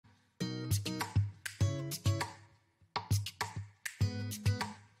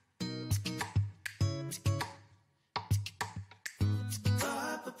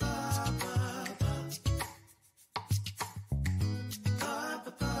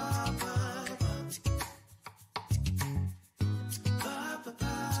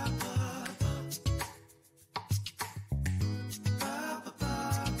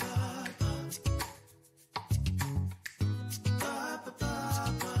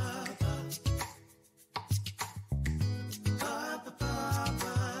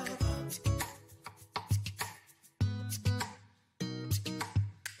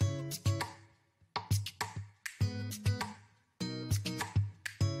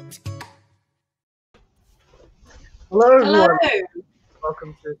Hello Hello. everyone,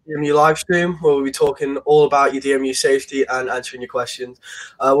 welcome to the DMU live stream where we'll be talking all about your DMU safety and answering your questions.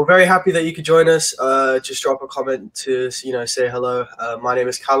 We're very happy that you could join us. Just drop a comment to say hello. My name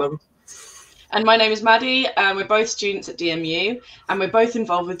is Callum. And my name is Maddie, and we're both students at DMU, and we're both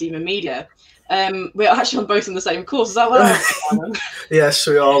involved with DEMA Media. We're actually both in the same course, is that right? Yes,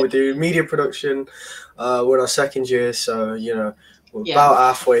 we are. We do media production. We're in our second year, so we're about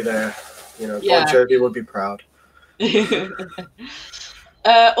halfway there. Bon Jovi would be proud.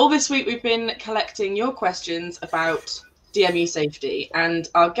 All this week we've been collecting your questions about DMU safety, and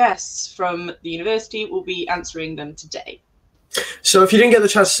our guests from the university will be answering them today. So if you didn't get the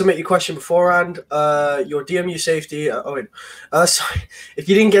chance to submit your question beforehand, your DMU safety, if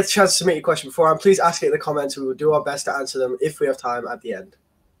you didn't get the chance to submit your question beforehand, please ask it in the comments. We will do our best to answer them if we have time at the end.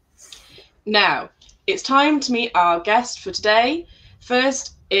 Now, it's time to meet our guest for today.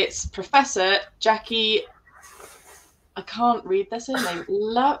 First, it's Professor Jackie, I can't read this name.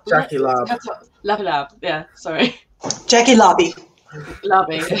 Jackie Labbe. Labbe, yeah, sorry. Jackie Labbe.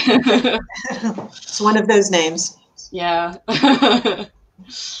 Labbe. It's one of those names. Yeah.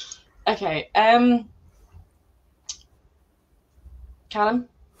 Okay. Callum?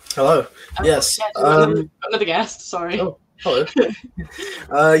 Hello. Yes. Another guest, sorry. Oh, hello.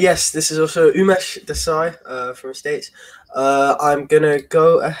 Yes, this is also Umesh Desai from States. I'm going to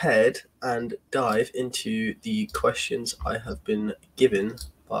go ahead and dive into the questions I have been given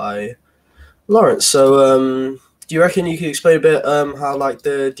by Lawrence. So do you reckon you could explain a bit how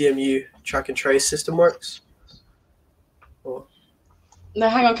the DMU track and trace system works? No,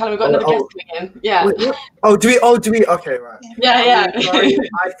 hang on, Callum. We've got another guest coming in. Yeah. Wait, oh, do we? Okay, right. Yeah. Sorry,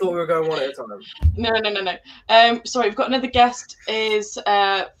 I thought we were going one at a time. No. Sorry, we've got another guest. Is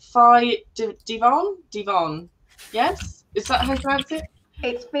Devon? Yes, is that how you pronounce it?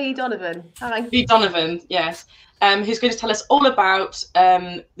 It's B. Donovan. Hi. B. Donovan. Yes. Who's going to tell us all about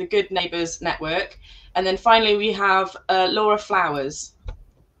the Good Neighbours Network, and then finally we have Laura Flowers.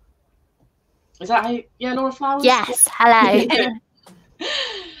 Is that how? Laura Flowers. Yes. Hello.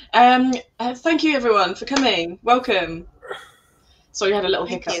 Thank you everyone for coming. Welcome. Sorry, you had a little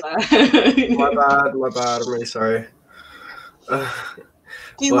hiccup there. My bad. I'm really sorry.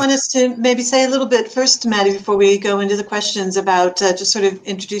 Do you want us to maybe say a little bit first, Maddie, before we go into the questions about just sort of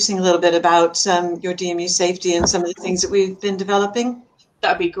introducing a little bit about your DMU safety and some of the things that we've been developing?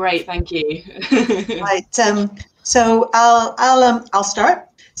 That'd be great. Thank you. Right. So I'll start.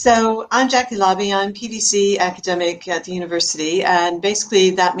 So I'm Jackie Labbe. I'm PVC academic at the university, and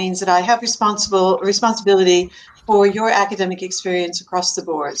basically that means that I have responsibility for your academic experience across the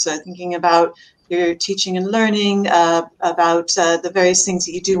board. So thinking about your teaching and learning, about the various things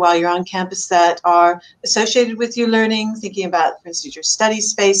that you do while you're on campus that are associated with your learning, thinking about, for instance, your study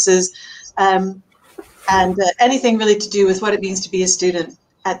spaces, and anything really to do with what it means to be a student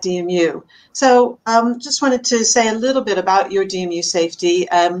at DMU. So just wanted to say a little bit about your DMU safety.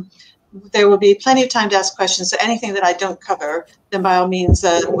 There will be plenty of time to ask questions, so anything that I don't cover, then by all means,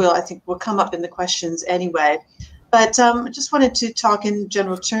 I think will come up in the questions anyway. But I just wanted to talk in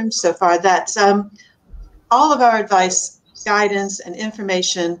general terms so far that all of our advice, guidance, and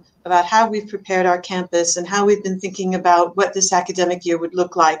information about how we've prepared our campus and how we've been thinking about what this academic year would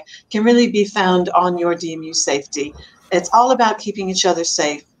look like can really be found on your DMU safety. It's all about keeping each other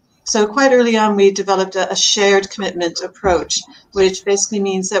safe. So quite early on, we developed a shared commitment approach, which basically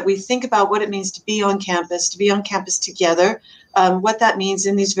means that we think about what it means to be on campus together, what that means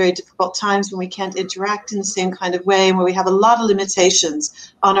in these very difficult times when we can't interact in the same kind of way and where we have a lot of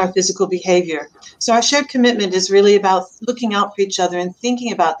limitations on our physical behavior. So our shared commitment is really about looking out for each other and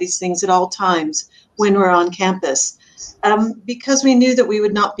thinking about these things at all times when we're on campus. Because we knew that we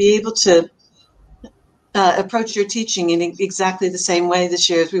would not be able to approach your teaching in exactly the same way this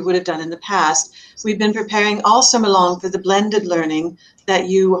year as we would have done in the past. We've been preparing all summer long for the blended learning that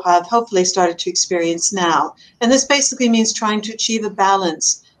you have hopefully started to experience now. And this basically means trying to achieve a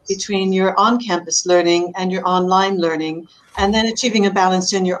balance between your on-campus learning and your online learning, and then achieving a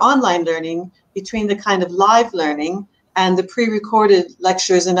balance in your online learning between the kind of live learning and the pre-recorded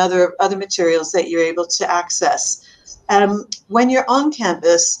lectures and other materials that you're able to access. When you're on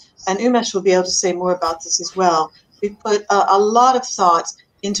campus, and Umesh will be able to say more about this as well, we've put a lot of thought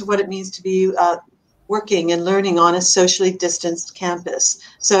into what it means to be working and learning on a socially distanced campus.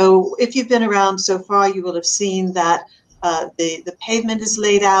 So if you've been around so far, you will have seen that the pavement is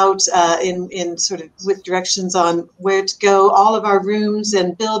laid out in sort of with directions on where to go. All of our rooms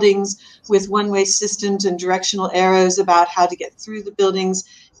and buildings with one-way systems and directional arrows about how to get through the buildings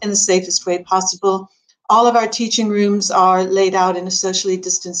in the safest way possible. All of our teaching rooms are laid out in a socially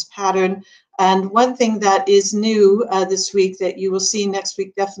distanced pattern. And one thing that is new this week that you will see next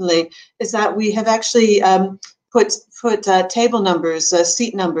week definitely is that we have actually put table numbers,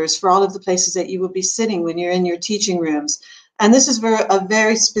 seat numbers for all of the places that you will be sitting when you're in your teaching rooms. And this is for a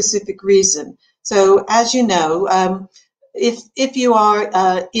very specific reason. So as you know, if you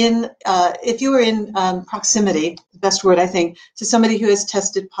are in proximity, the best word I think, to somebody who has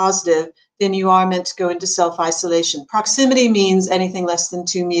tested positive, then you are meant to go into self-isolation. Proximity means anything less than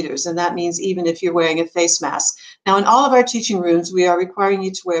 2 meters, and that means even if you're wearing a face mask. Now, in all of our teaching rooms, we are requiring you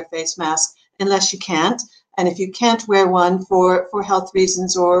to wear a face mask unless you can't. And if you can't wear one for health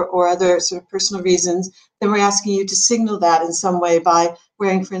reasons or other sort of personal reasons, then we're asking you to signal that in some way by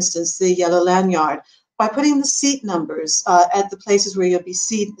wearing, for instance, the yellow lanyard. By putting the seat numbers at the places where you'll be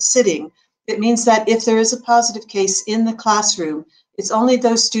sitting, it means that if there is a positive case in the classroom, it's only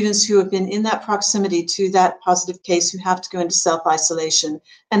those students who have been in that proximity to that positive case who have to go into self-isolation.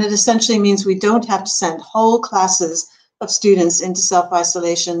 And it essentially means we don't have to send whole classes of students into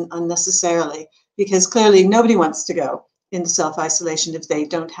self-isolation unnecessarily, because clearly nobody wants to go into self-isolation if they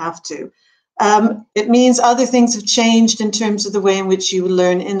don't have to. It means other things have changed in terms of the way in which you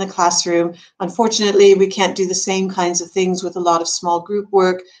learn in the classroom. Unfortunately, we can't do the same kinds of things with a lot of small group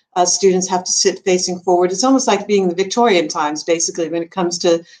work. Students have to sit facing forward. It's almost like being the Victorian times, basically, when it comes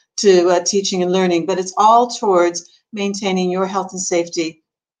to teaching and learning, but it's all towards maintaining your health and safety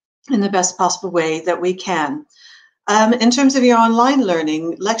in the best possible way that we can. In terms of your online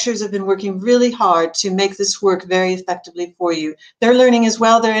learning, lecturers have been working really hard to make this work very effectively for you. They're learning as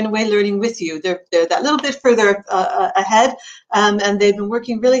well. They're in a way learning with you. They're that little bit further ahead, and they've been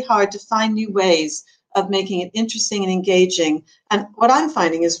working really hard to find new ways of making it interesting and engaging. And what I'm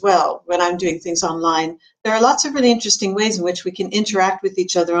finding as well, when I'm doing things online, there are lots of really interesting ways in which we can interact with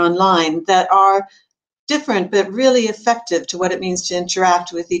each other online that are different but really effective to what it means to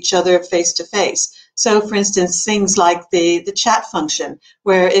interact with each other face to face. So, for instance, things like the chat function,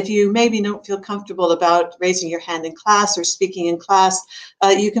 where if you maybe don't feel comfortable about raising your hand in class or speaking in class,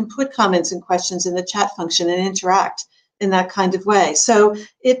 you can put comments and questions in the chat function and interact in that kind of way. So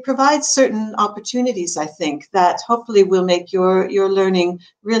it provides certain opportunities, I think, that hopefully will make your learning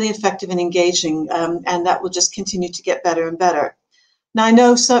really effective and engaging, and that will just continue to get better and better. Now, I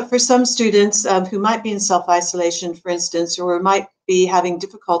know for some students who might be in self-isolation, for instance, or might be having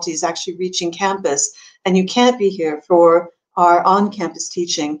difficulties actually reaching campus, and you can't be here for our on-campus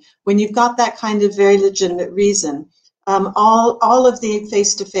teaching, when you've got that kind of very legitimate reason, all of the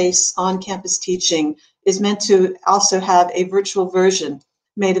face-to-face on-campus teaching is meant to also have a virtual version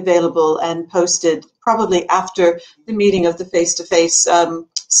made available and posted probably after the meeting of the face-to-face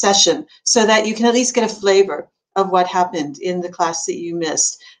session, so that you can at least get a flavor of what happened in the class that you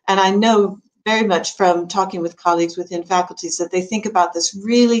missed. And I know very much from talking with colleagues within faculties that they think about this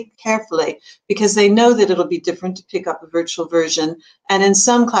really carefully, because they know that it'll be different to pick up a virtual version. And in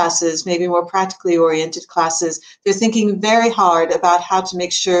some classes, maybe more practically oriented classes, they're thinking very hard about how to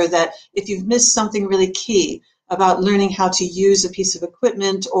make sure that if you've missed something really key about learning how to use a piece of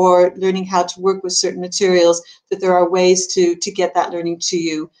equipment or learning how to work with certain materials, that there are ways to get that learning to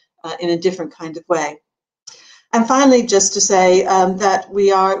you in a different kind of way. And finally, just to say that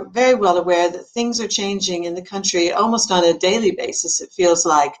we are very well aware that things are changing in the country almost on a daily basis, it feels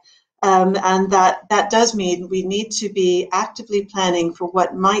like. And that does mean we need to be actively planning for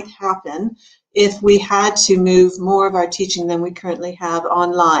what might happen if we had to move more of our teaching than we currently have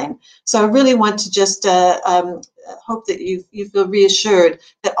online. So I really want to just hope that you feel reassured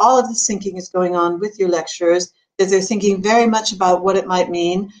that all of this thinking is going on with your lecturers, that they're thinking very much about what it might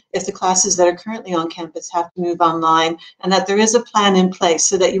mean if the classes that are currently on campus have to move online, and that there is a plan in place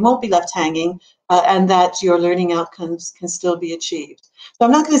so that you won't be left hanging and that your learning outcomes can still be achieved. So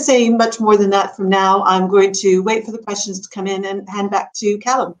I'm not going to say much more than that from now. I'm going to wait for the questions to come in and hand back to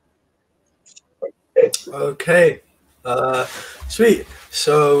Callum. Okay, sweet.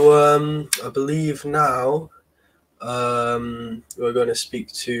 So I believe now we're going to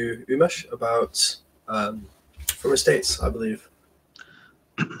speak to Umesh about from Estates, I believe.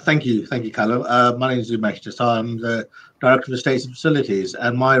 Thank you, Callum. My name is Umesh Desai. I'm the Director of Estates and Facilities,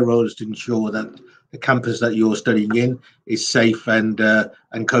 and my role is to ensure that the campus that you're studying in is safe and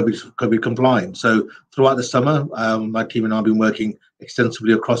COVID compliant. So throughout the summer, my team and I have been working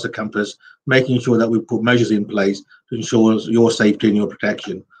extensively across the campus, making sure that we put measures in place to ensure your safety and your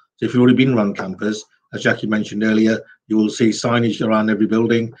protection. So if you've already been around campus, as Jackie mentioned earlier, you will see signage around every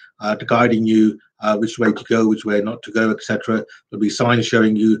building to guiding you which way to go, which way not to go, etc. There'll be signs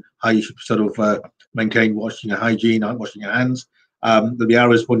showing you how you should sort of maintain washing your hygiene, washing your hands. There'll be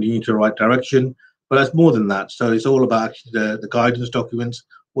arrows pointing you to the right direction, but that's more than that. So it's all about actually the guidance documents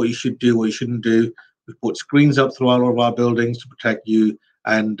what you should do, what you shouldn't do. We've put screens up throughout all of our buildings to protect you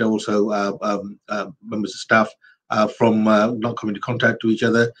and also members of staff from not coming into contact with each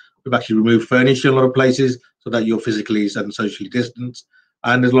other. We've actually removed furniture in a lot of places so that you're physically and socially distanced.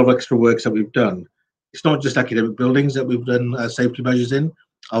 And there's a lot of extra works that we've done. It's not just academic buildings that we've done safety measures in.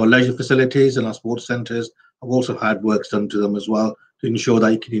 Our leisure facilities and our sports centres have also had works done to them as well to ensure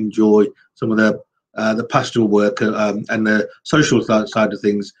that you can enjoy some of the pastoral work and the social side of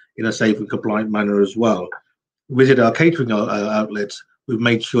things in a safe and compliant manner as well. Visit our catering outlets. We've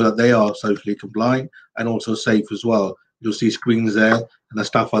made sure that they are socially compliant and also safe as well. You'll see screens there, and the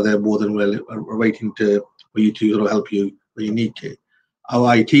staff are there more than well, waiting for you to sort of help you when you need to.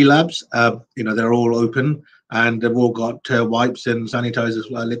 Our IT labs, they're all open, and they've all got wipes and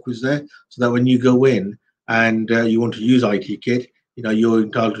sanitizers, liquids there, so that when you go in and you want to use IT kit, you're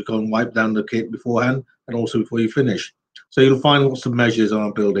entitled to go and wipe down the kit beforehand and also before you finish. So you'll find lots of measures on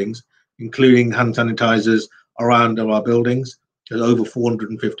our buildings, including hand sanitizers around our buildings. There's over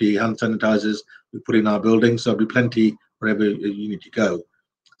 450 hand sanitizers we put in our buildings, so there'll be plenty wherever you need to go.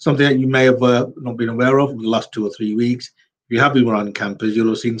 Something that you may have not been aware of in the last 2 or 3 weeks, if you have been around campus, you'll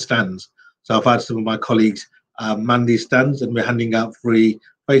have seen stands. So I've had some of my colleagues man these stands, and we're handing out free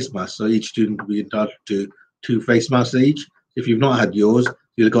face masks. So each student will be entitled to 2 face masks each. If you've not had yours,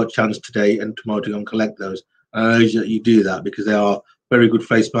 you've got a chance today and tomorrow to go and collect those. And I urge that you do that because they are very good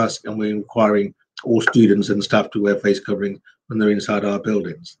face masks, and we're requiring all students and staff to wear face coverings when they're inside our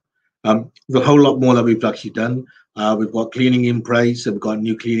buildings. There's a whole lot more that we've actually done. We've got cleaning in place, and we've got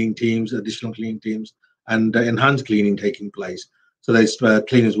new cleaning teams, additional cleaning teams, and enhanced cleaning taking place. So there's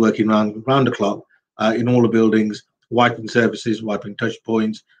cleaners working round the clock in all the buildings, wiping surfaces, wiping touch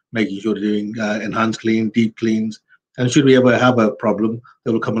points, making sure they're doing enhanced clean, deep cleans. And should we ever have a problem,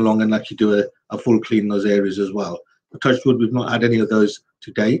 they will come along and actually do a full clean in those areas as well. But touch wood, we've not had any of those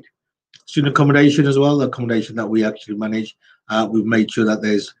to date. Student accommodation as well, the accommodation that we actually manage, we've made sure that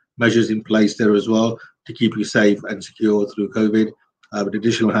there's measures in place there as well to keep you safe and secure through COVID, with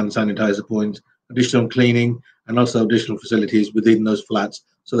additional hand sanitizer points, additional cleaning, and also additional facilities within those flats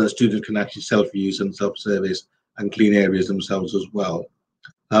so that students can actually self-use and self-service and clean areas themselves as well.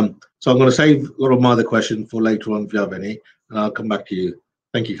 So I'm going to save a lot of my other questions for later on if you have any, and I'll come back to you.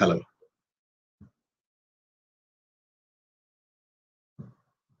 Thank you, Callum.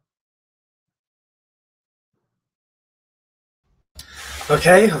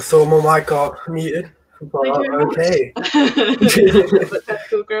 Okay, I thought my mic got muted, but okay.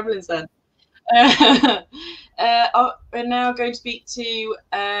 Technical gremlins then. We're now going to speak to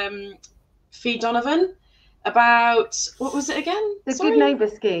Fee Donovan about, what was it again? The Good Neighbour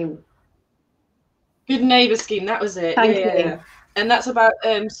Scheme. Good Neighbour Scheme, that was it. Thank you. Yeah. And that's about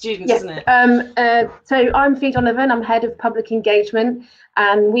students, yes. Isn't it? So I'm Fee Donovan, I'm Head of Public Engagement,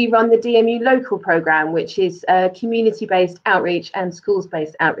 and we run the DMU Local programme, which is community-based outreach and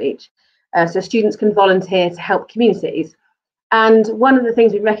schools-based outreach. So students can volunteer to help communities. And one of the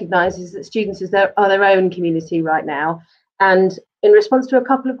things we recognise is that students are their own community right now. And in response to a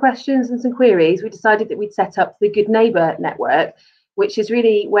couple of questions and some queries, we decided that we'd set up the Good Neighbour Network, which is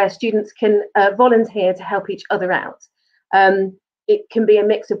really where students can volunteer to help each other out. It can be a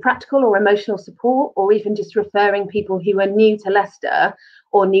mix of practical or emotional support, or even just referring people who are new to Leicester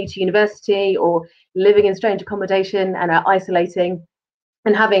or new to university or living in strange accommodation and are isolating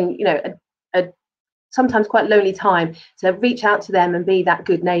and having, a sometimes quite lonely time, to reach out to them and be that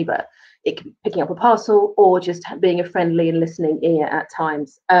good neighbour. It could be picking up a parcel or just being a friendly and listening ear at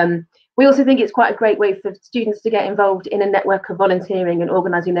times. We also think it's quite a great way for students to get involved in a network of volunteering and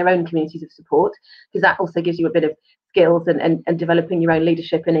organising their own communities of support, because that also gives you a bit of skills and developing your own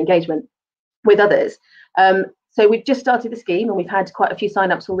leadership and engagement with others. So we've just started the scheme, and we've had quite a few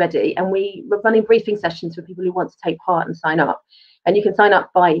sign-ups already, and we're running briefing sessions for people who want to take part and sign up. And you can sign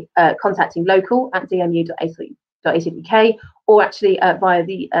up by contacting local@dmu.ac.uk or actually via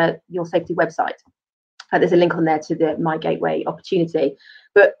the Your Safety website. There's a link on there to the My Gateway opportunity.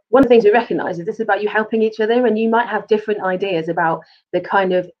 But one of the things we recognise is this is about you helping each other, and you might have different ideas about the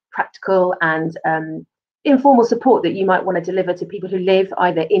kind of practical and informal support that you might want to deliver to people who live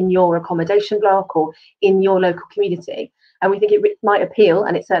either in your accommodation block or in your local community. And we think it might appeal,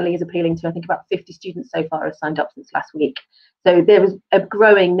 and it certainly is appealing to, I think, about 50 students so far have signed up since last week. So there is a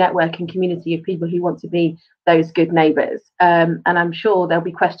growing network and community of people who want to be those good neighbours. And I'm sure there'll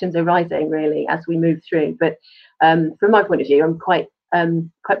be questions arising really as we move through. But from my point of view, I'm quite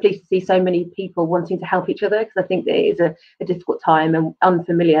pleased to see so many people wanting to help each other, because I think that it is a difficult time and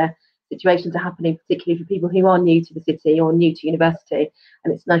unfamiliar situations are happening, particularly for people who are new to the city or new to university.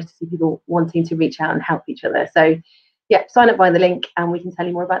 And it's nice to see people wanting to reach out and help each other. So yeah, sign up via the link and we can tell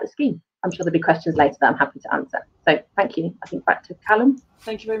you more about the scheme. I'm sure there'll be questions later that I'm happy to answer. So thank you. I think back to Callum.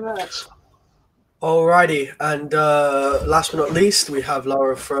 Thank you very much. Alrighty, and last but not least, we have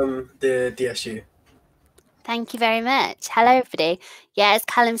Laura from the DSU. Thank you very much. Hello, everybody. Yeah, as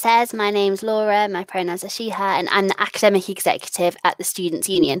Callum says, my name's Laura, my pronouns are she, her, and I'm the academic executive at the Students'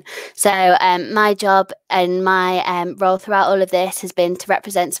 Union. So my job and my role throughout all of this has been to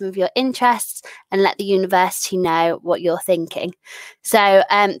represent some of your interests and let the university know what you're thinking. So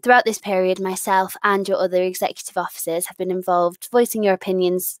throughout this period, myself and your other executive officers have been involved voicing your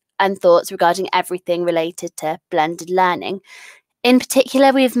opinions and thoughts regarding everything related to blended learning. In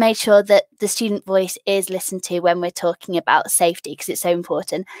particular, we've made sure that the student voice is listened to when we're talking about safety, because it's so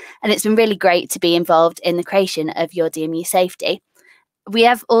important. And it's been really great to be involved in the creation of Your DMU Safety. We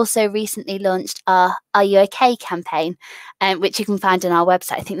have also recently launched our Are You OK campaign, which you can find on our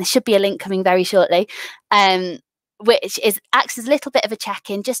website. I think there should be a link coming very shortly, which acts as a little bit of a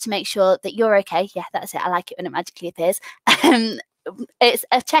check-in just to make sure that you're okay. Yeah, that's it. I like it when it magically appears. It's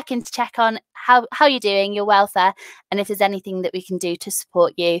a check-in to check on how you're doing, your welfare, and if there's anything that we can do to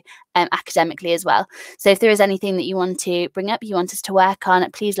support you academically as well. So if there is anything that you want to bring up, you want us to work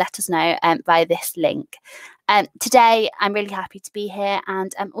on, please let us know via this link. Today, I'm really happy to be here,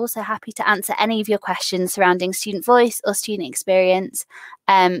 and I'm also happy to answer any of your questions surrounding student voice or student experience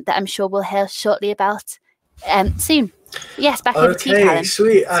that I'm sure we'll hear shortly about soon. Yes, back over to you, Callum. Okay,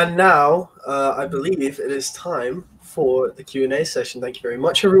 sweet. And now I believe it is time for the Q&A session. Thank you very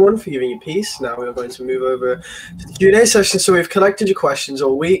much, everyone, for giving your piece. Now we're going to move over to the Q&A session. So we've collected your questions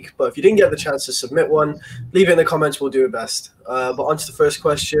all week, but if you didn't get the chance to submit one, leave it in the comments. We'll do our best. But on to the first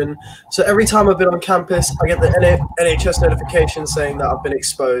question. So every time I've been on campus, I get the NHS notification saying that I've been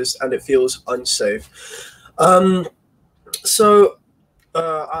exposed and it feels unsafe. I'm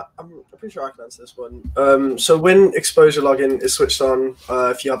pretty sure I can answer this one. So when exposure login is switched on,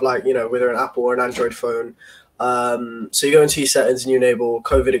 if you have whether an Apple or an Android phone, so you go into your settings and you enable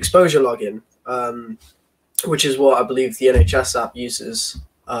COVID exposure login, which is what I believe the NHS app uses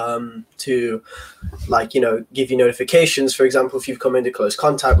to give you notifications. For example, if you've come into close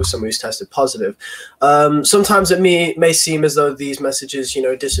contact with someone who's tested positive. Sometimes it may seem as though these messages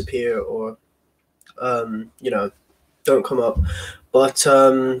disappear or don't come up, but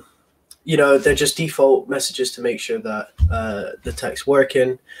they're just default messages to make sure that the tech's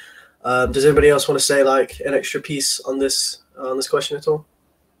working. Does anybody else want to say an extra piece on this question at all?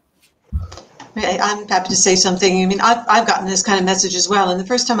 I'm happy to say something. I mean, I've gotten this kind of message as well, and the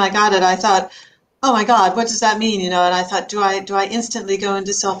first time I got it, I thought, oh my God, what does that mean? And I thought, do I instantly go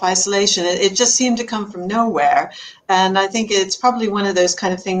into self-isolation? It just seemed to come from nowhere. And I think it's probably one of those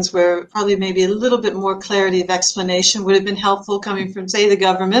kind of things where probably maybe a little bit more clarity of explanation would have been helpful coming from, say, the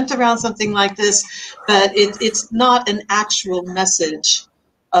government around something like this. But it's not an actual message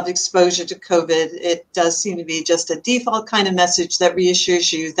of exposure to COVID. It does seem to be just a default kind of message that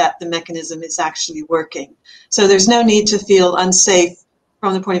reassures you that the mechanism is actually working. So there's no need to feel unsafe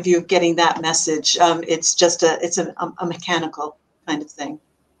from the point of view of getting that message. It's just a mechanical kind of thing.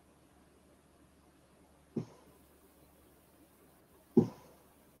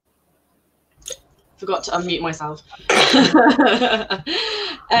 Forgot to unmute myself.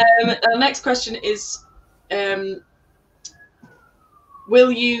 Our next question is,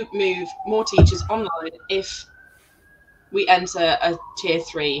 will you move more teachers online if we enter a tier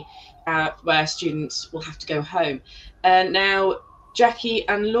 3 where students will have to go home? Now, Jackie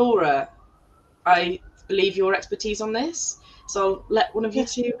and Laura, I believe your expertise on this, so I'll let one of you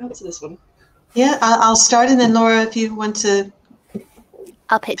two answer this one. Yeah, I'll start, and then Laura, if you want to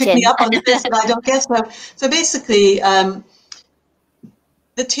pick me up on this that I don't get. So basically,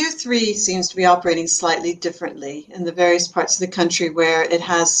 the tier 3 seems to be operating slightly differently in the various parts of the country where it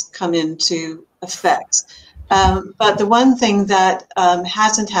has come into effect. But the one thing that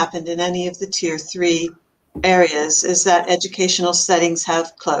hasn't happened in any of the tier 3 areas is that educational settings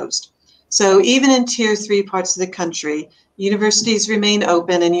have closed. So even in tier 3 parts of the country, universities remain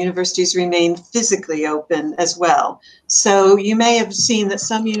open and universities remain physically open as well. So you may have seen that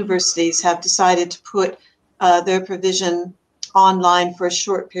some universities have decided to put their provision online for a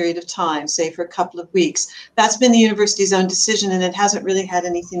short period of time, say for a couple of weeks. That's been the university's own decision, and it hasn't really had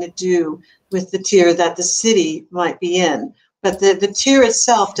anything to do with the tier that the city might be in. But the tier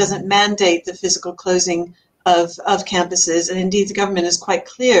itself doesn't mandate the physical closing of campuses, and indeed the government is quite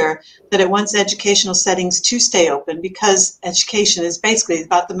clear that it wants educational settings to stay open because education is basically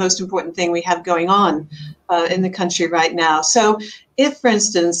about the most important thing we have going on in the country right now. So if, for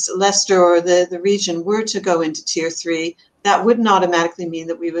instance, Leicester or the region were to go into tier 3, that wouldn't automatically mean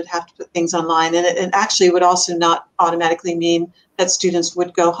that we would have to put things online. And it actually would also not automatically mean that students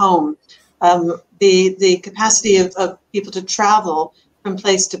would go home. The capacity of people to travel from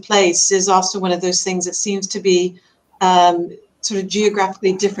place to place is also one of those things that seems to be sort of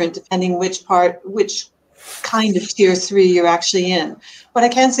geographically different depending which kind of tier 3 you're actually in. What I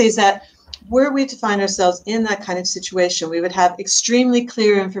can say is that were we to find ourselves in that kind of situation, we would have extremely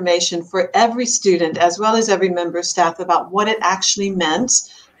clear information for every student as well as every member of staff about what it actually meant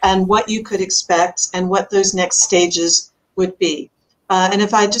and what you could expect and what those next stages would be. And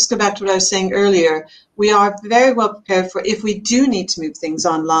if I just go back to what I was saying earlier, we are very well prepared for if we do need to move things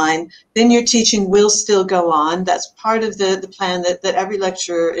online, then your teaching will still go on. That's part of the plan that every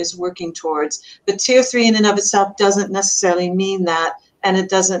lecturer is working towards. But tier 3 in and of itself doesn't necessarily mean that. And it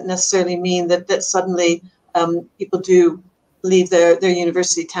doesn't necessarily mean that suddenly people do leave their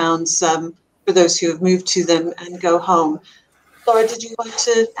university towns for those who have moved to them and go home. Laura, did you want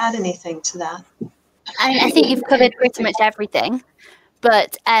to add anything to that? I think you've covered pretty much everything,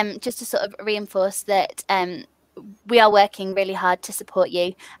 but just to sort of reinforce that we are working really hard to support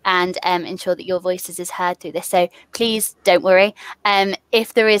you and ensure that your voices is heard through this. So please don't worry.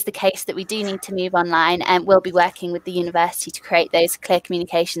 If there is the case that we do need to move online, we'll be working with the university to create those clear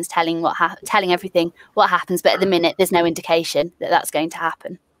communications telling everything what happens. But at the minute, there's no indication that that's going to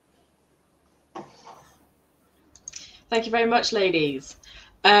happen. Thank you very much, ladies.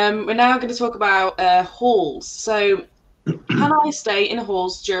 We're now going to talk about halls. So can I stay in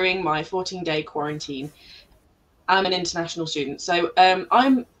halls during my 14-day quarantine? I'm an international student, so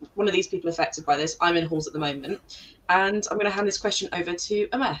I'm one of these people affected by this. I'm in halls at the moment, and I'm going to hand this question over to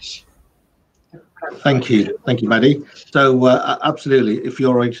Umesh. Thank you, Maddie. So absolutely, if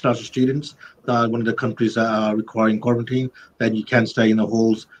you're international students, one of the countries that are requiring quarantine, then you can stay in the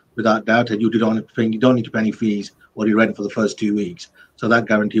halls without doubt, and you don't need to pay any fees or your rent for the first 2 weeks. So that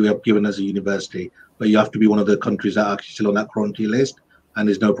guarantee we have given as a university, but you have to be one of the countries that are actually still on that quarantine list, and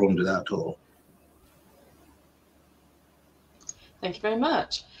there's no problem with that at all. Thank you very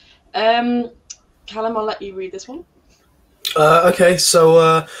much. Callum, I'll let you read this one. Okay,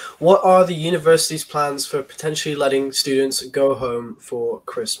 so what are the university's plans for potentially letting students go home for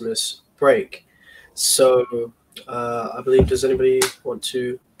Christmas break? So I believe, does anybody want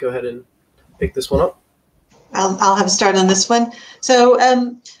to go ahead and pick this one up? I'll have a start on this one.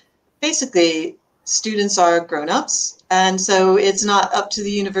 So basically, students are grown-ups, and so it's not up to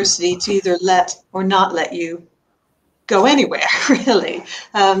the university to either let or not let you go anywhere, really.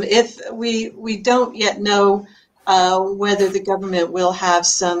 If we don't yet know whether the government will have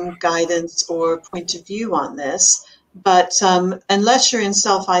some guidance or point of view on this, but unless you're in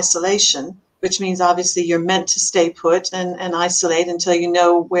self-isolation, which means obviously you're meant to stay put and isolate until you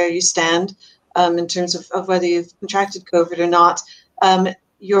know where you stand in terms of whether you've contracted COVID or not,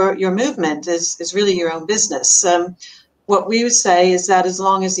 your movement is really your own business. What we would say is that as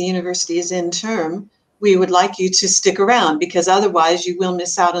long as the university is in term, we would like you to stick around, because otherwise you will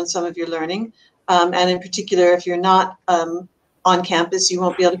miss out on some of your learning. And in particular, if you're not on campus, you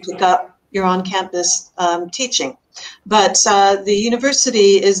won't be able to pick up your on-campus teaching. But the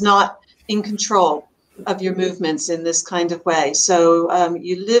university is not in control of your movements in this kind of way. So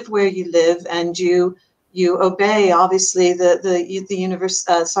you live where you live, and you obey, obviously, the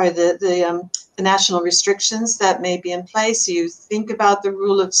national restrictions that may be in place. You think about the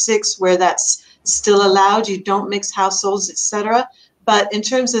rule of 6, where that's still allowed. You don't mix households, etc. But in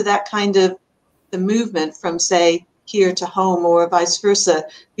terms of that kind of the movement from, say, here to home or vice versa,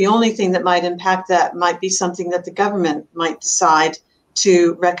 the only thing that might impact that might be something that the government might decide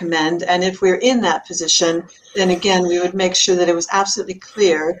to recommend. And if we're in that position, then again, we would make sure that it was absolutely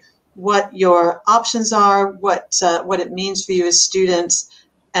clear what your options are, what it means for you as students,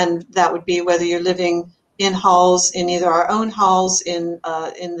 and that would be whether you're living in halls, in either our own halls, in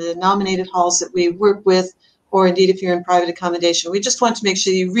the nominated halls that we work with, or indeed if you're in private accommodation. We just want to make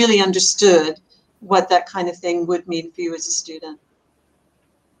sure you really understood what that kind of thing would mean for you as a student.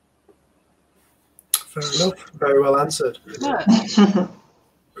 Fair enough. Very well answered. Yeah.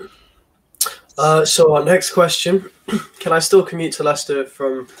 So our next question, can I still commute to Leicester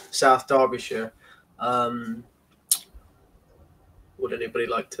from South Derbyshire? Would anybody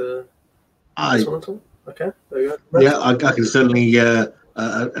like to this one at all? Okay, there you go. Yeah, I can certainly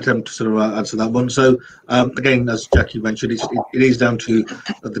attempt to sort of answer that one. So again, as Jackie mentioned, it is down to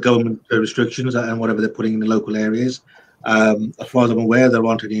the government restrictions and whatever they're putting in the local areas. As far as I'm aware, there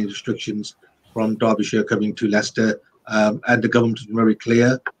aren't any restrictions from Derbyshire coming to Leicester, and the government is very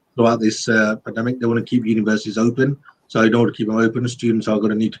clear throughout this pandemic. They want to keep universities open. So in order to keep them open, students are going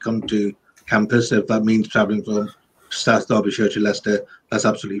to need to come to campus. If that means traveling from South Derbyshire to Leicester, that's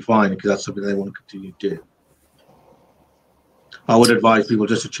absolutely fine because that's something they want to continue to do. I would advise people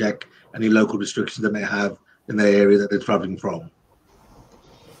just to check any local restrictions they may have in their area that they're travelling from.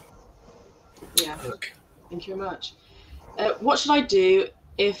 Yeah, thank you very much. What should I do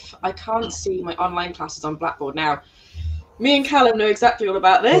if I can't see my online classes on Blackboard? Now, me and Callum know exactly all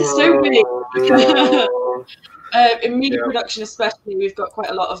about this, don't we? In media production especially, we've got quite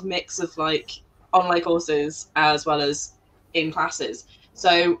a lot of mix of like online courses as well as in classes.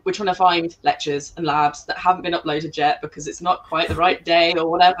 So we're trying to find lectures and labs that haven't been uploaded yet because it's not quite the right day or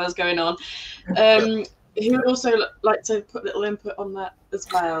whatever's going on. Who would also like to put a little input on that as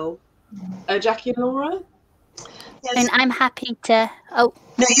well? Jackie and Laura? Yes. And I'm happy to. Oh,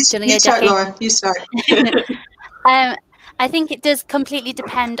 no, you start, Laura. You start. I think it does completely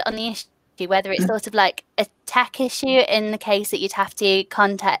depend on the issue, whether it's sort of like a tech issue in the case that you'd have to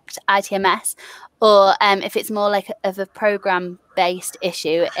contact ITMS, or if it's more like of a program-based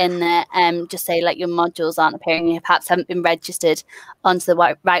issue in that just say like your modules aren't appearing, you perhaps haven't been registered onto the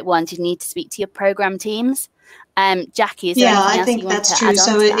right ones, you need to speak to your program teams. Jackie, is there anything else I think you want that's to true. add on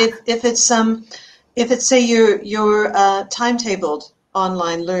So to that? if it's say you're timetabled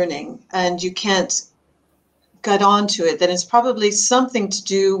online learning and you can't get onto it, then it's probably something to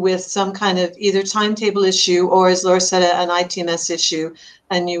do with some kind of either timetable issue or, as Laura said, an ITMS issue.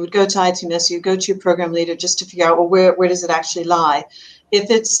 And you would go to ITMS, you go to your program leader just to figure out, well, where does it actually lie?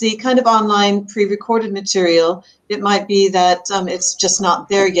 If it's the kind of online pre-recorded material, it might be that it's just not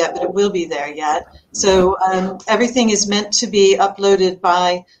there yet, but it will be there yet. So everything is meant to be uploaded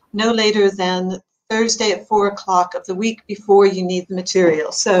by no later than Thursday at 4 o'clock of the week before you need the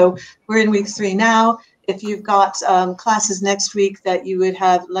material. So we're in week 3 now. If you've got classes next week that you would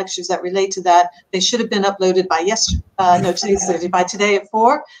have lectures that relate to that, they should have been uploaded by today's Thursday, by today at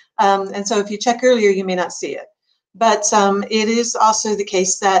 4. And so if you check earlier, you may not see it. But it is also the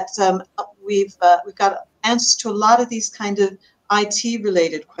case that we've got answers to a lot of these kind of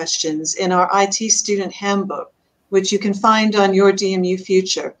IT-related questions in our IT student handbook, which you can find on Your DMU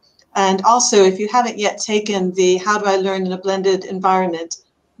Future. And also, if you haven't yet taken the How Do I Learn in a Blended Environment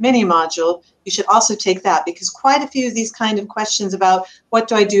mini module, you should also take that, because quite a few of these kind of questions about what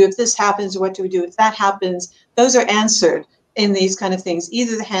do I do if this happens or what do we do if that happens, those are answered in these kind of things,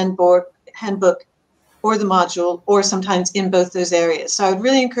 either the handbook or the module, or sometimes in both those areas. So I would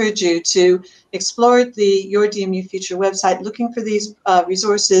really encourage you to explore the Your DMU Future website, looking for these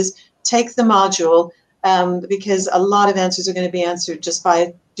resources, take the module, because a lot of answers are going to be answered just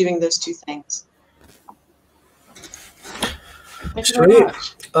by doing those two things. Sweet.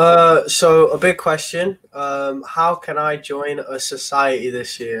 So a big question, how can I join a society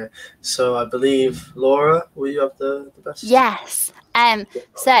this year? So I believe, Laura, will you have the best? Yes.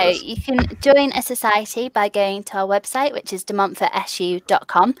 So you can join a society by going to our website, which is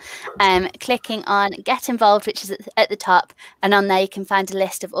demontfortsu.com, clicking on Get Involved, which is at the top, and on there you can find a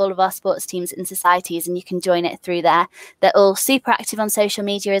list of all of our sports teams and societies, and you can join it through there. They're all super active on social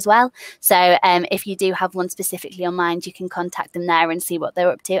media as well, so if you do have one specifically on mind, you can contact them there and see what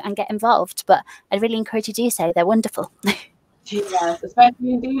they're up to and get involved. But I'd really encourage you to do so. They're wonderful. Yes,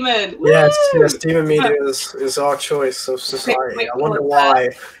 especially in Demon. Yes, Demon Media is our choice of society. I wonder why.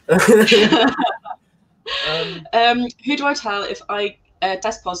 Who do I tell if I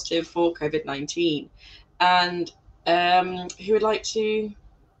test positive for COVID-19? And who would like to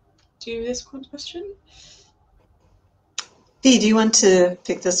do this question? Dee, do you want to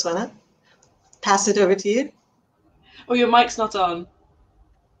pick this one up? Pass it over to you. Oh, your mic's not on.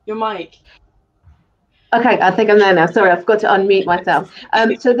 Your mic. Okay, I think I'm there now. Sorry, I forgot to unmute myself.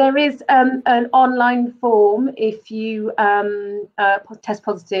 So there is an online form if you test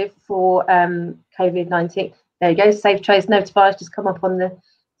positive for COVID-19. There you go. Safe Trace notifiers just come up on the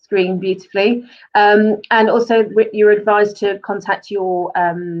screen beautifully. And also you're advised to contact your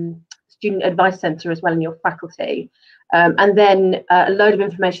student advice centre as well and your faculty. And then a load of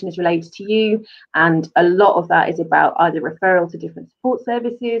information is related to you, and a lot of that is about either referral to different support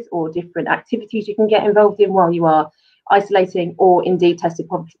services or different activities you can get involved in while you are isolating, or indeed tested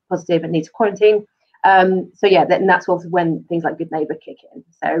positive and need to quarantine. So yeah, that's also when things like Good Neighbour kick in.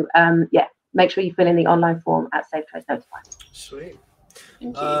 So yeah, make sure you fill in the online form at Safe Trace Notify. Sweet.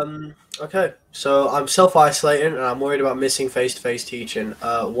 Okay, so I'm self-isolating and I'm worried about missing face-to-face teaching.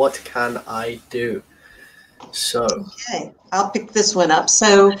 What can I do? So okay, I'll pick this one up.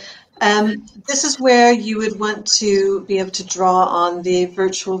 So this is where you would want to be able to draw on the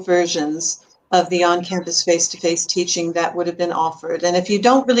virtual versions of the on-campus face-to-face teaching that would have been offered. And if you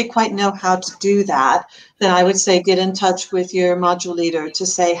don't really quite know how to do that, then I would say get in touch with your module leader to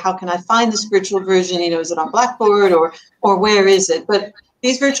say, how can I find this virtual version? You know, is it on Blackboard or where is it? But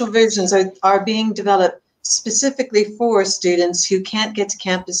these virtual versions are being developed specifically for students who can't get to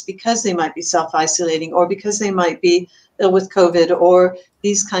campus because they might be self-isolating or because they might be ill with COVID or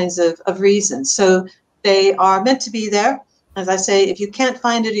these kinds of reasons. So they are meant to be there. As I say, if you can't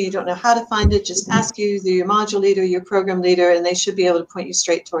find it or you don't know how to find it, just ask either your module leader, your program leader, and they should be able to point you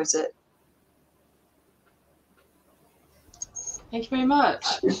straight towards it. Thank you very much.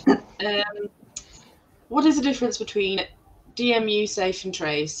 What is the difference between DMU Safe and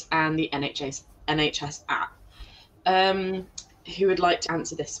Trace and the NHS app? Who would like to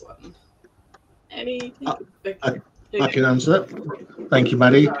answer this one? Anything? I can answer that. Thank you,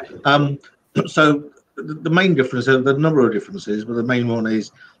 Maddie. So the main difference, there are a number of differences, but the main one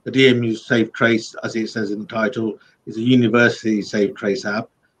is the DMU Safe Trace, as it says in the title, is a university Safe Trace app,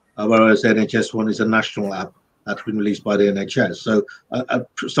 whereas the NHS one is a national app that's been released by the NHS. So,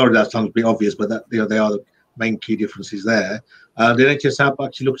 sorry, that sounds a bit obvious, but that, they are the main key differences there. The NHS app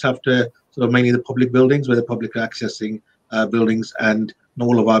actually looks after sort of mainly the public buildings, where the public are accessing buildings, and not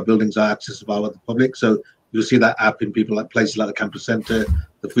all of our buildings are accessible by the public. So you'll see that app in people like places like the campus centre,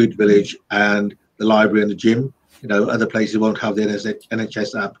 the food village, and the library and the gym. You know, other places won't have the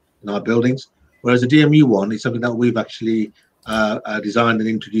NHS app in our buildings. Whereas the DMU one is something that we've actually designed and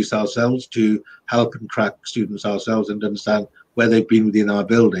introduced ourselves to help and track students ourselves and understand where they've been within our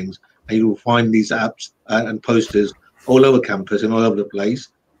buildings. And you will find these apps and posters all over campus and all over the place.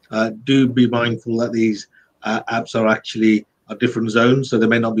 Do be mindful that these apps are actually different zones, so they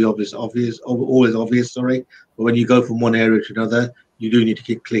may not be always obvious. Sorry, but when you go from one area to another, you do need to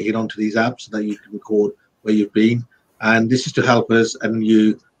keep clicking onto these apps so that you can record where you've been. And this is to help us and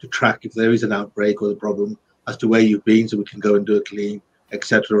you to track if there is an outbreak or a problem as to where you've been, so we can go and do a clean,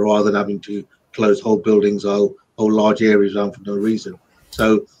 etc., rather than having to close whole buildings or whole large areas down for no reason.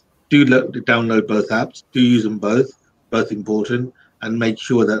 So do download both apps, do use them both important, and make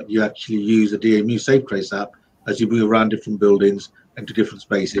sure that you actually use the DMU Safe Trace app as you move around different buildings and to different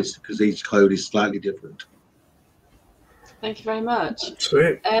spaces, because each code is slightly different. Thank you very much.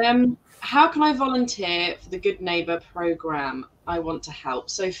 Sweet. How can I volunteer for the Good Neighbour programme? I want to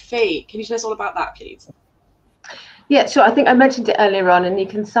help. So, Fee, can you tell us all about that, please? Yeah, sure. I think I mentioned it earlier on, and you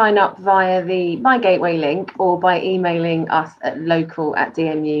can sign up via the My Gateway link or by emailing us at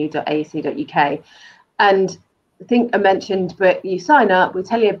local@dmu.ac.uk. And I think I mentioned, but you sign up, we'll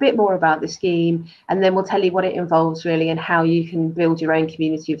tell you a bit more about the scheme, and then we'll tell you what it involves really and how you can build your own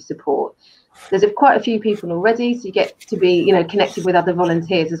community of support. There's quite a few people already, so you get to be, you know, connected with other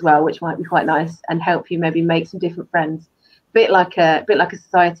volunteers as well, which might be quite nice and help you maybe make some different friends. Bit like a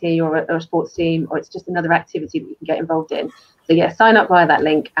society or a sports team, or it's just another activity that you can get involved in. So yeah, sign up via that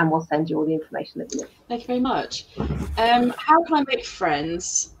link and we'll send you all the information that you need. Thank you very much. How can I make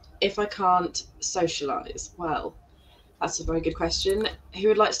friends if I can't socialise? Well, that's a very good question. Who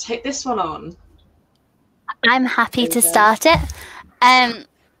would like to take this one on? I'm happy to start it.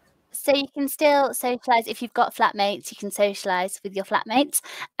 So you can still socialise if you've got flatmates. You can socialise with your flatmates.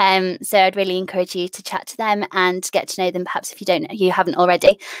 So I'd really encourage you to chat to them and get to know them, perhaps if you haven't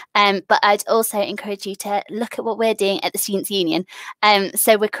already. But I'd also encourage you to look at what we're doing at the Students' Union.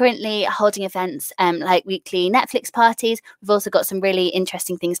 So we're currently holding events like weekly Netflix parties. We've also got some really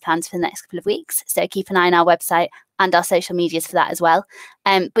interesting things planned for the next couple of weeks. So keep an eye on our website and our social medias for that as well.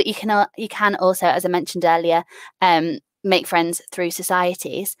 But you can also, as I mentioned earlier, make friends through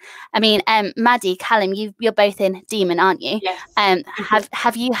societies. I mean, Maddie, Callum, you're both in Demon, aren't you? Yes.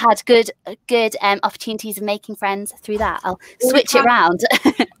 Have you had good opportunities of making friends through that? I'll switch it round.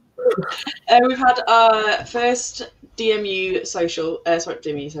 We've had our first DMU social,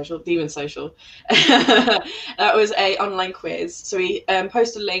 Demon social. That was a online quiz. So we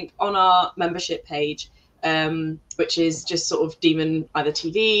post a link on our membership page, which is just sort of Demon, either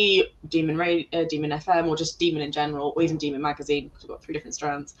TV, Demon Radio, Demon FM, or just Demon in general, or even Demon Magazine, because we've got 3 different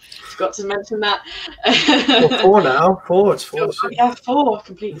strands. Forgot to mention that. Well, 4 now. 4. It's 4. Oh, yeah, 4.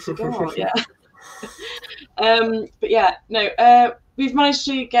 Completely forgot. Yeah. But yeah, no. We've managed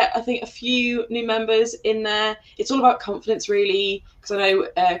to get, I think, a few new members in there. It's all about confidence, really, because I know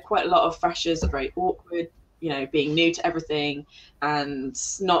quite a lot of freshers are very awkward, you know, being new to everything and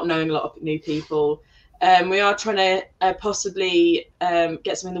not knowing a lot of new people. We are trying to possibly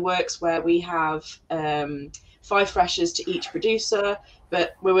get some in the works where we have 5 freshers to each producer,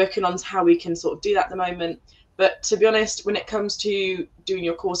 but we're working on how we can sort of do that at the moment. But to be honest, when it comes to doing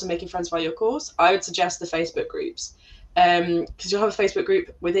your course and making friends via your course, I would suggest the Facebook groups. because you'll have a Facebook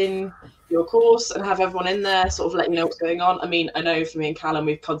group within your course and have everyone in there sort of letting you know what's going on. I mean, I know for me and Callum,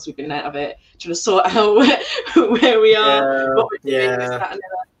 we've constantly been out of it, trying to sort out where we are, what we're doing, this, that, and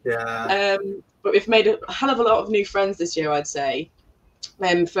the other. But we've made a hell of a lot of new friends this year, I'd say,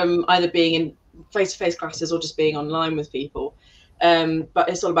 from either being in face-to-face classes or just being online with people. But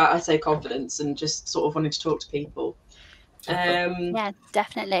it's all about, I say, confidence and just sort of wanting to talk to people. Yeah,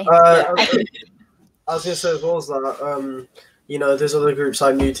 definitely. I was gonna say as well as that, you know, there's other groups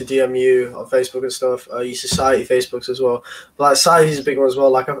like New to DMU on Facebook and stuff. Society Facebooks as well. But like Society is a big one as well.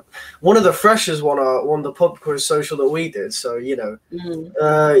 Like one of the freshers won the pub quiz social that we did. So you know,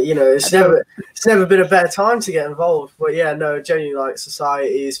 it's never been a better time to get involved. But yeah, no, genuinely like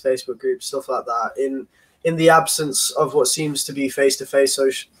societies, Facebook groups, stuff like that. In the absence of what seems to be face-to-face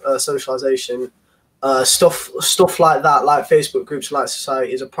socialization. Stuff like that, like Facebook groups, like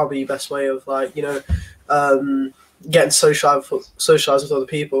societies, are probably the best way of like, you know, getting socialized with other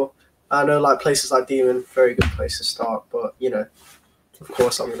people. I know like places like Demon, very good place to start, but you know, of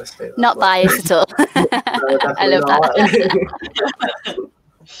course I'm going to say that. Not biased at all. I love that.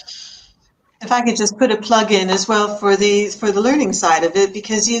 If I could just put a plug in as well for the learning side of it,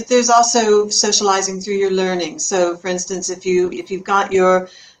 because there's also socializing through your learning. So, for instance, if you've got your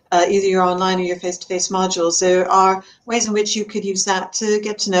either your online or your face-to-face modules, there are ways in which you could use that to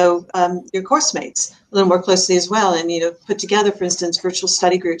get to know your course mates a little more closely as well, and you know, put together, for instance, virtual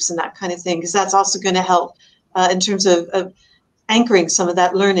study groups and that kind of thing, because that's also going to help in terms of anchoring some of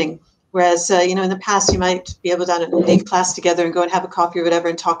that learning. Whereas, you know, in the past, you might be able to leave class together and go and have a coffee or whatever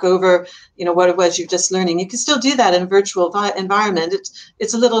and talk over, you know, what it was you're just learning. You can still do that in a virtual environment.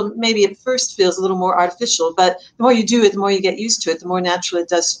 It's a little, maybe at first feels a little more artificial, but the more you do it, the more you get used to it, the more natural it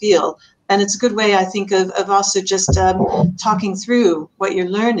does feel. And it's a good way, I think, of also just talking through what you're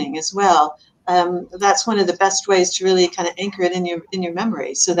learning as well. That's one of the best ways to really kind of anchor it in your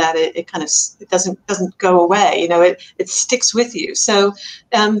memory, so that it doesn't go away. You know, it sticks with you. So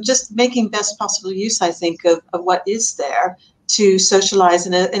just making best possible use, I think, of what is there to socialize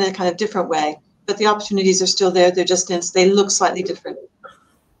in a kind of different way. But the opportunities are still there. They're just they look slightly different.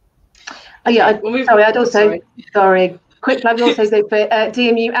 Oh yeah, sorry. Quick plug also so for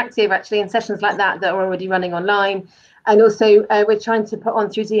DMU Active, actually, and sessions like that are already running online. And also, we're trying to put on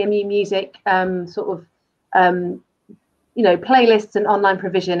through DMU Music you know, playlists and online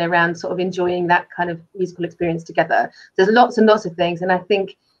provision around sort of enjoying that kind of musical experience together. There's lots and lots of things, and I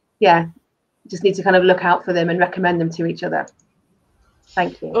think, yeah, just need to kind of look out for them and recommend them to each other.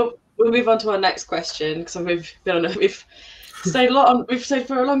 Thank you. Well, we'll move on to our next question, because we've stayed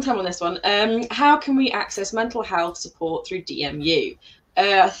for a long time on this one. How can we access mental health support through DMU?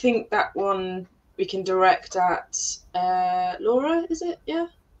 I think that one we can direct at Laura, is it? Yeah.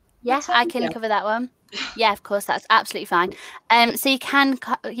 Yeah, I can cover that one. Yeah, of course, that's absolutely fine. So you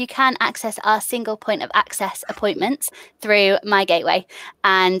can access our single point of access appointments through My Gateway,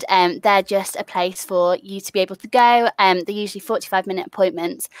 and they're just a place for you to be able to go. They're usually 45-minute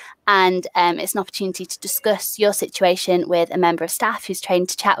appointments, and it's an opportunity to discuss your situation with a member of staff who's trained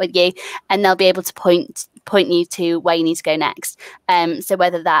to chat with you, and they'll be able to point you to where you need to go next. So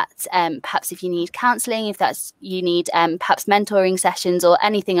whether that's perhaps if you need counselling, if that's you need perhaps mentoring sessions or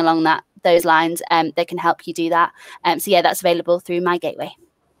anything along those lines, they can help you do that. So yeah, that's available through My Gateway.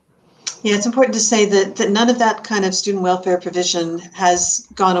 Yeah, it's important to say that none of that kind of student welfare provision has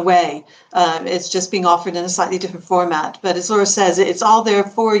gone away. It's just being offered in a slightly different format. But as Laura says, it's all there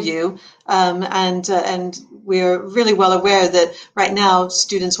for you. And we're really well aware that right now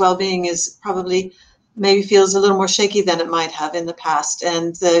students' well-being is probably maybe feels a little more shaky than it might have in the past.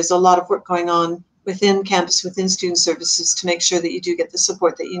 And there's a lot of work going on within campus, within student services, to make sure that you do get the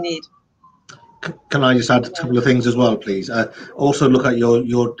support that you need. Can I just add a couple of things as well, please? Also look at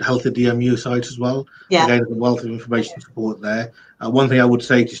your Healthy DMU site as well. Yeah. Again, the wealth of information support there. One thing I would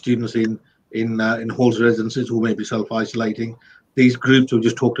say to students in halls of residences who may be self-isolating, these groups we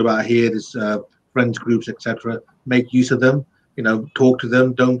just talked about here, there's friends groups, etc. Make use of them. You know, talk to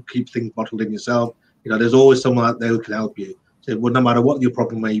them. Don't keep things bottled in yourself. You know, there's always someone out there who can help you. So no matter what your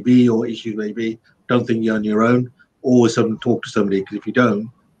problem may be or issues may be, don't think you're on your own. Always talk to somebody, because if you don't,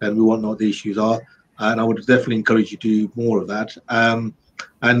 then we won't know what the issues are. And I would definitely encourage you to do more of that. And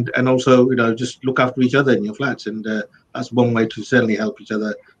also, you know, just look after each other in your flats. And that's one way to certainly help each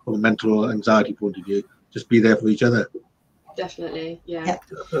other from a mental anxiety point of view. Just be there for each other. Definitely, yeah.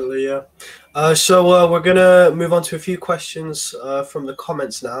 Definitely, yeah. So we're gonna move on to a few questions from the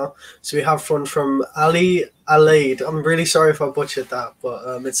comments now. So we have one from Ali Alaid. I'm really sorry if I butchered that,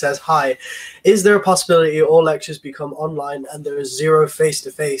 but it says, "Hi, is there a possibility all lectures become online and there is zero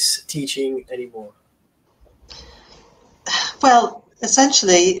face-to-face teaching anymore?" Well,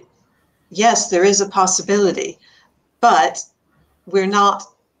 essentially, yes, there is a possibility, but we're not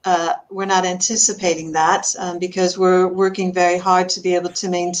anticipating that because we're working very hard to be able to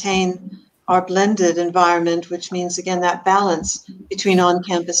maintain our blended environment, which means, again, that balance between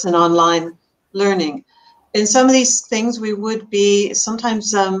on-campus and online learning. In some of these things, we would be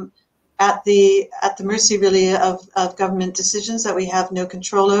sometimes at the mercy, really, of government decisions that we have no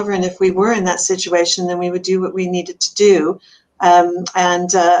control over. And if we were in that situation, then we would do what we needed to do.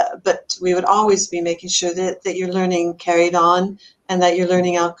 But we would always be making sure that your learning carried on and that your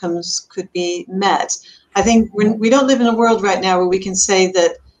learning outcomes could be met. I think we don't live in a world right now where we can say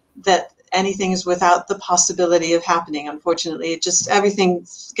that anything is without the possibility of happening. Unfortunately, everything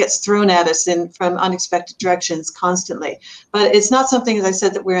gets thrown at us from unexpected directions constantly. But it's not something, as I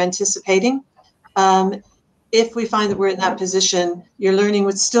said, that we're anticipating. If we find that we're in that position, your learning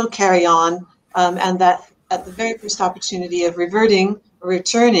would still carry on, and that at the very first opportunity of returning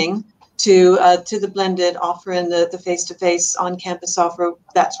to the blended offer and the face-to-face on-campus offer,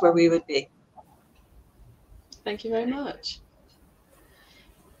 that's where we would be. Thank you very much.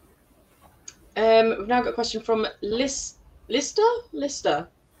 We've now got a question from Lister?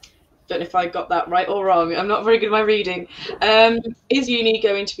 Don't know if I got that right or wrong. I'm not very good at my reading. Is uni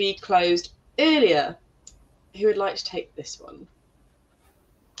going to be closed earlier? Who would like to take this one?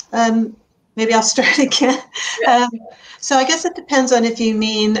 Maybe I'll start again. So I guess it depends on if you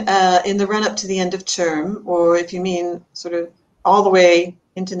mean in the run-up to the end of term, or if you mean sort of all the way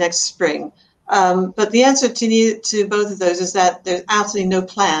into next spring. But the answer to both of those is that there's absolutely no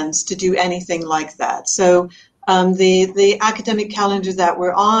plans to do anything like that. So the academic calendar that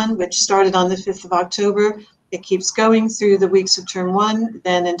we're on, which started on the 5th of October, it keeps going through the weeks of term 1,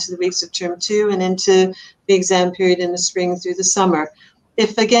 then into the weeks of term 2, and into the exam period in the spring through the summer.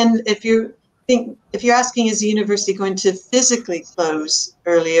 If you're asking, is the university going to physically close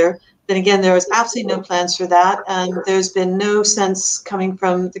earlier, then again, there is absolutely no plans for that. And there's been no sense coming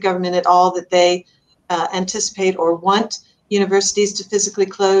from the government at all that they anticipate or want universities to physically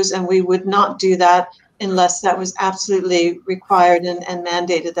close. And we would not do that unless that was absolutely required and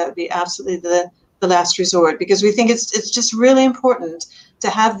mandated. That would be absolutely the last resort, because we think it's just really important to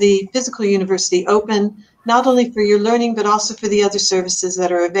have the physical university open, not only for your learning, but also for the other services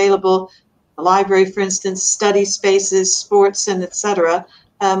that are available. The library, for instance, study spaces, sports, and etc.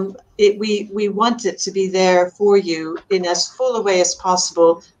 We want it to be there for you in as full a way as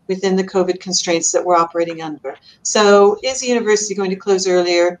possible within the COVID constraints that we're operating under. So is the university going to close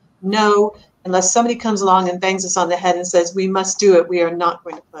earlier? No, unless somebody comes along and bangs us on the head and says, we must do it, we are not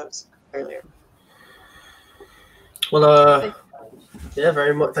going to close earlier. Well, yeah,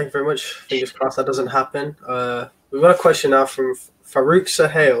 very much. Thank you very much. Fingers crossed that doesn't happen. We've got a question now from Farouk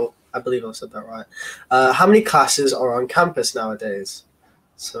Sahel. I believe I said that right. How many classes are on campus nowadays?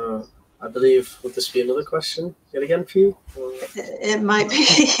 So I believe, would this be another question yet again for you? It might be.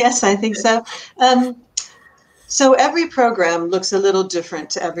 Yes, I think so. So every program looks a little different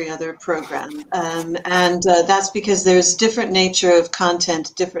to every other program. And that's because there's different nature of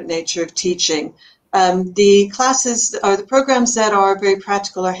content, different nature of teaching. The classes or the programs that are very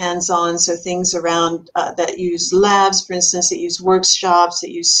practical or hands-on, so things around that use labs, for instance, that use workshops, that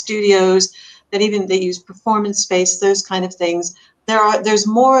use studios, that use performance space, those kind of things. There's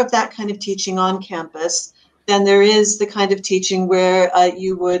more of that kind of teaching on campus than there is the kind of teaching where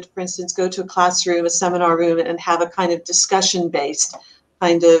you would, for instance, go to a classroom, a seminar room, and have a kind of discussion-based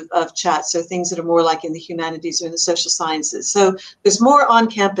kind of chat. So things that are more like in the humanities or in the social sciences. So there's more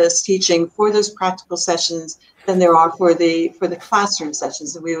on-campus teaching for those practical sessions than there are for the classroom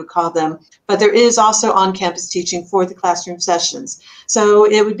sessions, that we would call them. But there is also on-campus teaching for the classroom sessions. So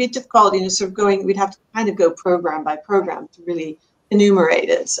it would be difficult, we'd have to kind of go program by program to really enumerate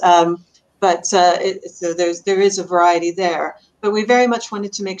it. So there is a variety there. But we very much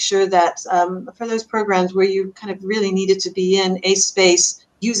wanted to make sure that for those programs where you kind of really needed to be in a space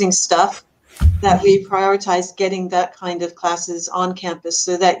using stuff, that we prioritized getting that kind of classes on campus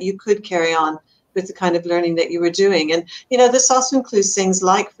so that you could carry on with the kind of learning that you were doing. And, this also includes things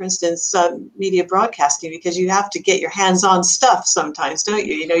like, for instance, media broadcasting, because you have to get your hands on stuff sometimes, don't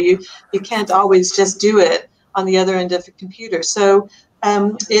you? You can't always just do it on the other end of the computer. So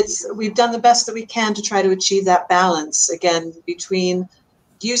we've done the best that we can to try to achieve that balance, again, between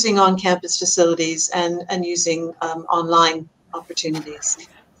using on-campus facilities and using online opportunities.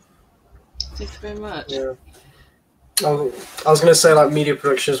 Thank you very much. Yeah. I was going to say, like, media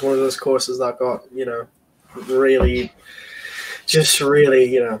production is one of those courses that got, really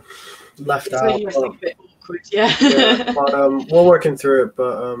left out. Really, I think, a bit awkward, yeah. But we're working through it.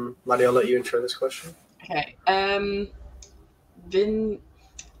 But Laddie, I'll let you intro this question. Okay. Can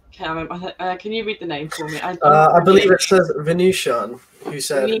you read the name for me? I believe it says Venushan, who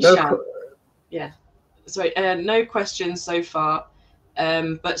said Venushan. Yeah. Sorry, no questions so far.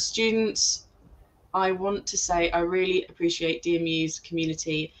 But students, I want to say I really appreciate DMU's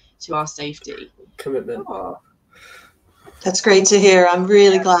community to our safety. commitment. Oh. That's great to hear. I'm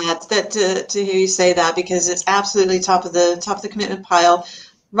really glad that to hear you say that, because it's absolutely top of the commitment pile,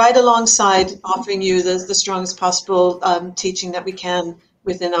 right alongside offering you the strongest possible teaching that we can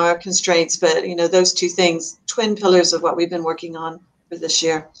within our constraints. But you know, those two things, twin pillars of what we've been working on for this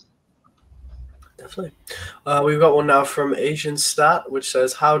year. Definitely. We've got one now from Asian Stat, which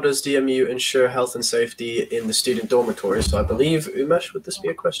says, how does DMU ensure health and safety in the student dormitories? So I believe, Umesh, would this be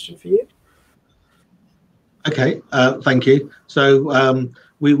a question for you? Okay, thank you. So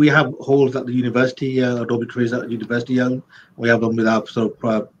we have halls at the university, dormitories at the university own. We have them with our sort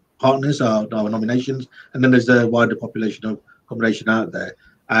of partners, our nominations, and then there's a wider population of accommodation out there.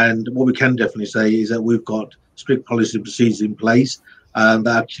 And what we can definitely say is that we've got strict policies and procedures in place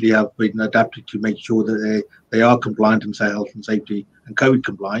that actually have been adapted to make sure that they are compliant and say health and safety and COVID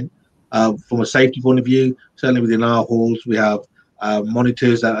compliant. From a safety point of view, certainly within our halls, we have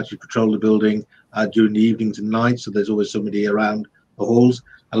monitors that actually patrol the building during the evenings and nights, so there's always somebody around the halls.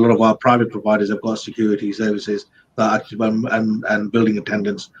 A lot of our private providers have got security services that actually and building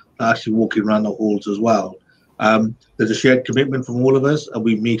attendants that are actually walking around the halls as well. There's a shared commitment from all of us, and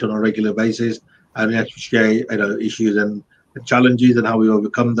we meet on a regular basis, and we actually share issues and challenges and how we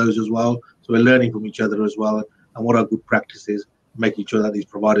overcome those as well. So we're learning from each other as well, and what are good practices, making sure that these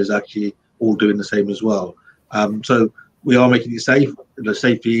providers are actually all doing the same as well. So we are making it safe. The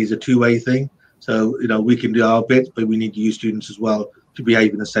safety is a two-way thing. So, we can do our bit, but we need you students as well to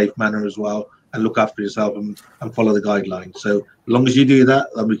behave in a safe manner as well and look after yourself and follow the guidelines. So as long as you do that,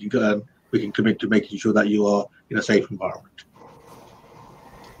 then we can commit to making sure that you are in a safe environment.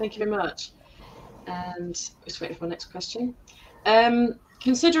 Thank you very much. And just waiting for my next question.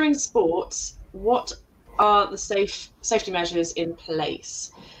 Considering sports, what are the safety measures in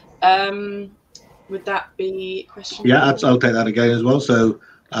place? Would that be a question? Yeah, I'll take that again as well. So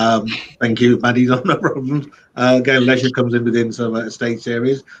thank you, Maddie. No problems. Again, leisure comes in within some estates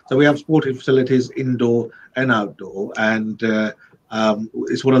areas. So we have sporting facilities indoor and outdoor, and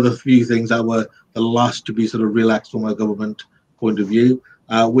it's one of the few things that were the last to be sort of relaxed from a government point of view.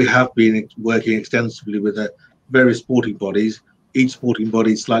 We have been working extensively with various sporting bodies. Each sporting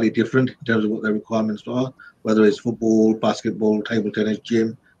body is slightly different in terms of what their requirements are, whether it's football, basketball, table tennis,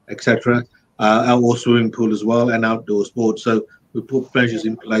 gym, etc. Or swimming pool as well, and outdoor sports. So we put measures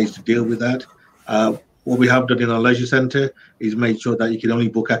in place to deal with that. What we have done in our leisure centre is made sure that you can only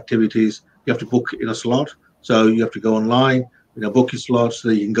book activities. You have to book in a slot, so you have to go online, book your slot so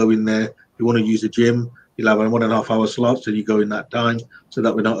you can go in there. If you want to use a gym, you'll have a 1.5 hour slot, so you go in that time, so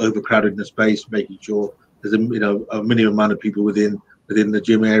that we're not overcrowded in the space, making sure there's a minimum amount of people within the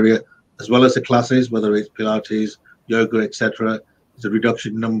gym area, as well as the classes, whether it's Pilates, yoga, etc. There's a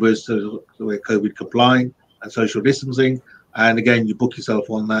reduction in numbers, so we're COVID compliant and social distancing. And again, you book yourself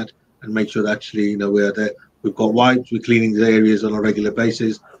on that and make sure that actually, we're there. We've got wipes, we're cleaning the areas on a regular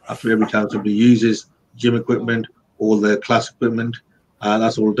basis after every time somebody uses gym equipment or the class equipment.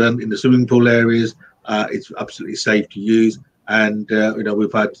 That's all done. In the swimming pool areas, it's absolutely safe to use. And,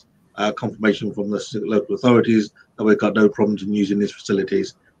 we've had confirmation from the local authorities that we've got no problems in using these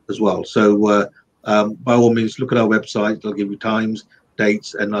facilities as well. So by all means, look at our website. They'll give you times,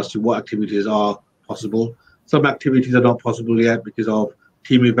 dates, and as to what activities are possible. Some activities are not possible yet because of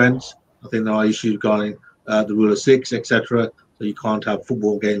team events. I think there are issues regarding the rule of 6, etc. So you can't have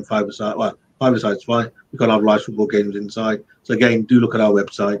football game 5-a-side. Well, 5-a-side's fine. You can't have live football games inside. So again, do look at our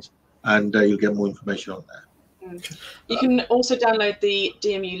website, and you'll get more information on there. You can also download the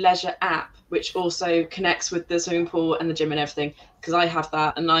DMU Leisure app, which also connects with the swimming pool and the gym and everything, because I have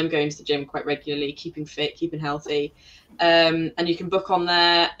that and I'm going to the gym quite regularly, keeping fit, keeping healthy. And you can book on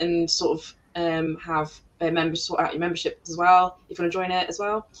there and sort of have members sort out your membership as well, if you want to join it as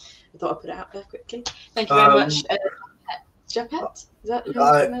well. I thought I'd put it out there quickly. Thank you very much. Japet, is that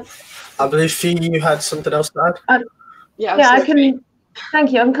I believe Fee, you had something else to add? Yeah, I can.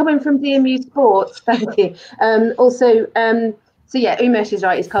 Thank you. I'm coming from DMU Sports. Thank you. So yeah, Umesh is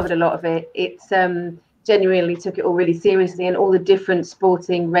right. He's covered a lot of it. It's genuinely took it all really seriously, and all the different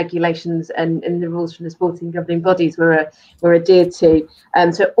sporting regulations and the rules from the sporting governing bodies were adhered to.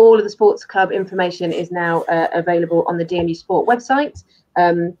 So all of the sports club information is now available on the DMU Sport website.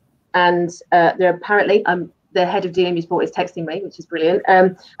 And there apparently, I'm the head of DMU Sport is texting me, which is brilliant.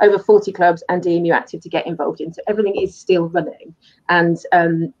 Over 40 clubs and DMU Active to get involved in. So everything is still running, and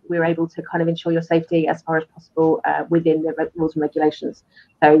we're able to kind of ensure your safety as far as possible within the rules and regulations.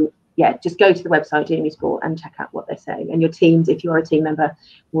 So yeah, just go to the website DMU Sport and check out what they're saying. And your teams, if you are a team member,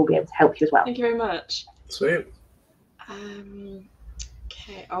 will be able to help you as well. Thank you very much. Sweet.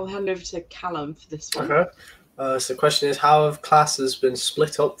 Okay, I'll hand over to Callum for this one. Okay. So the question is, how have classes been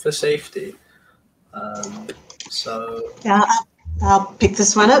split up for safety? Yeah, I'll pick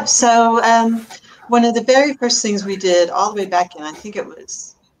this one up. So one of the very first things we did all the way back in, I think it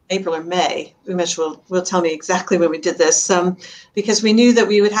was April or May, Umesh will tell me exactly when we did this, because we knew that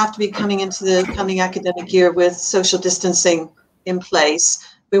we would have to be coming into the coming academic year with social distancing in place.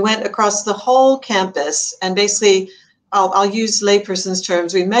 We went across the whole campus and basically, I'll use layperson's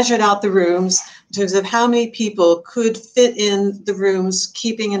terms, we measured out the rooms in terms of how many people could fit in the rooms,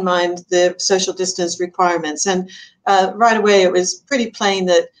 keeping in mind the social distance requirements. And right away, it was pretty plain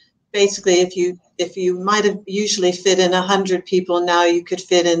that basically if you might have usually fit in 100 people, now you could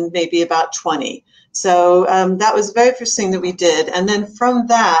fit in maybe about 20. So that was the very first thing that we did. And then from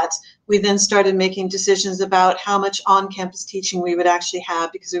that, we then started making decisions about how much on-campus teaching we would actually have,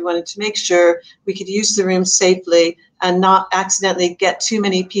 because we wanted to make sure we could use the room safely and not accidentally get too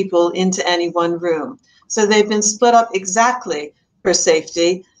many people into any one room. So they've been split up exactly for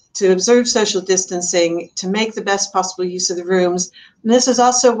safety, to observe social distancing, to make the best possible use of the rooms. And this is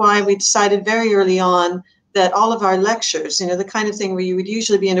also why we decided very early on that all of our lectures, the kind of thing where you would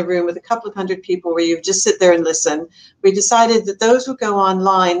usually be in a room with a couple of hundred people where you would just sit there and listen, we decided that those would go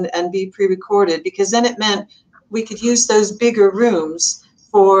online and be pre-recorded, because then it meant we could use those bigger rooms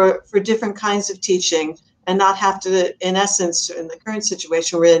for different kinds of teaching and not have to, in essence, in the current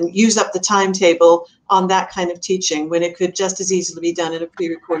situation we're in, use up the timetable on that kind of teaching when it could just as easily be done in a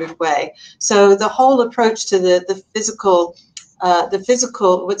pre-recorded way. So the whole approach to the physical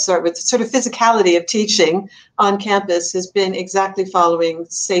physicality of teaching on campus has been exactly following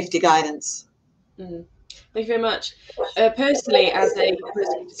safety guidance. Thank you very much. Personally, as a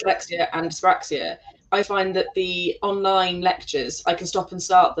person with dyslexia and dyspraxia, I find that the online lectures, I can stop and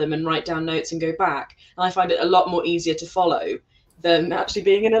start them and write down notes and go back, and I find it a lot more easier to follow than actually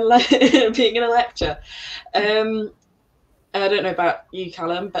being in a being in a lecture. I don't know about you,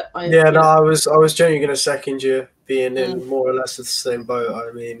 Callum, but I was genuinely going to second you, being in more or less the same boat.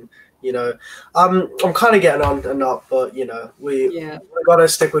 I mean, I'm kind of getting on and not, but we got to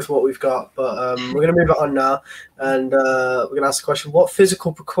stick with what we've got. But we're going to move it on now, and we're going to ask the question: what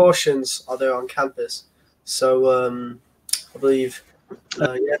physical precautions are there on campus? So I believe,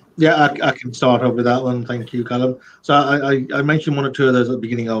 I can start off with that one. Thank you, Callum. So I mentioned one or two of those at the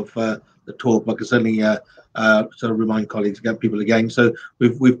beginning of the talk, but I can certainly sort of remind colleagues, get people again. So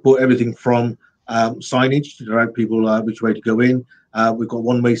we've put everything from signage to direct people which way to go in. We've got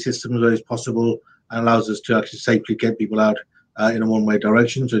one-way systems where it's possible and allows us to actually safely get people out in a one-way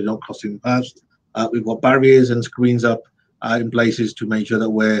direction, so you're not crossing paths. We've got barriers and screens up in places to make sure that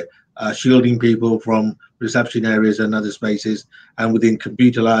we're shielding people from reception areas and other spaces, and within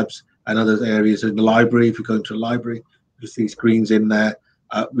computer labs and other areas in the library. If you go into a library, you see screens in there.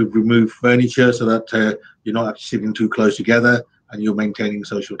 We've removed furniture so that you're not actually sitting too close together and you're maintaining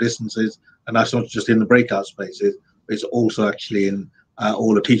social distances. And that's not just in the breakout spaces, it's also actually in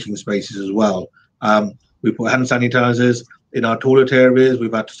all the teaching spaces as well. We put hand sanitizers in our toilet areas.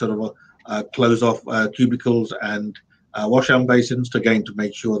 We've had to sort of close off cubicles and wash hand basins to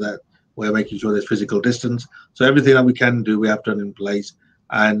make sure that we're making sure there's physical distance. So everything that we can do, we have done in place.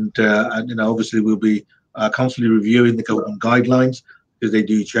 And obviously we'll be constantly reviewing the government guidelines, because they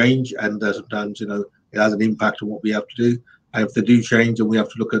do change, and sometimes it has an impact on what we have to do. And if they do change and we have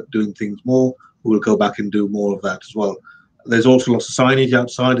to look at doing things more, we'll go back and do more of that as well. There's also lots of signage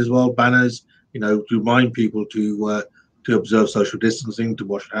outside as well, banners, to remind people to observe social distancing, to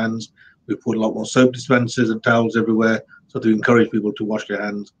wash hands. We put a lot more soap dispensers and towels everywhere, so to encourage people to wash their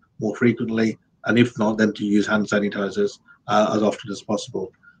hands more frequently, and if not, then to use hand sanitizers as often as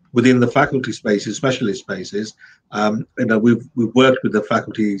possible. Within the faculty spaces, specialist spaces, we've worked with the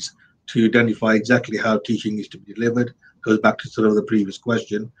faculties to identify exactly how teaching is to be delivered. Goes back to sort of the previous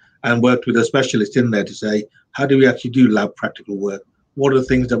question, and worked with a specialist in there to say, how do we actually do lab practical work? What are the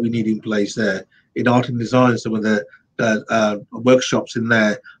things that we need in place there? In art and design, some of the workshops in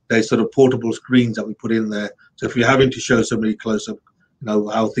there, there's sort of portable screens that we put in there. So if you're having to show somebody close up,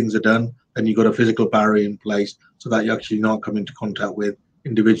 how things are done, then you've got a physical barrier in place so that you actually not come into contact with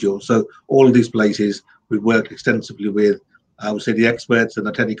individuals. So all of these places we've worked extensively with, I would say, the experts and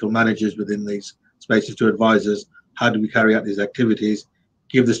the technical managers within these spaces to advise us how do we carry out these activities,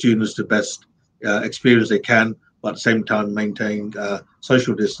 give the students the best experience they can, but at the same time maintain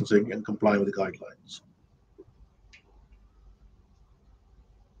social distancing and complying with the guidelines.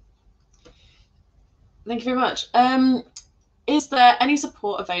 Thank you very much. Is there any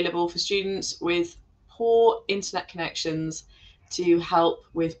support available for students with poor internet connections to help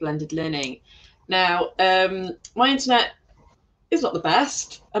with blended learning? Now, my internet is not the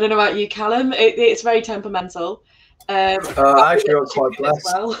best. I don't know about you, Callum. It's very temperamental. Actually, I'm quite blessed.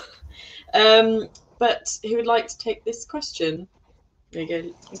 Well. But who would like to take this question? There you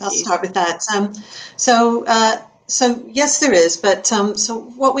go. I'll start with that. So yes, there is. But so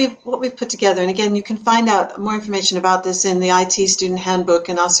what we've put together, and again, you can find out more information about this in the IT Student Handbook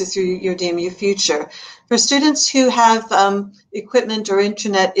and also through Your DMU Future. For students who have equipment or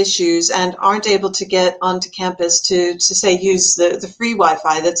internet issues and aren't able to get onto campus to say use the free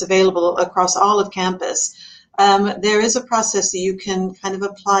Wi-Fi that's available across all of campus, there is a process that you can kind of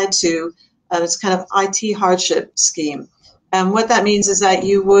apply to. It's kind of IT hardship scheme. And what that means is that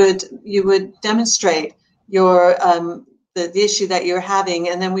you would demonstrate your the issue that you're having,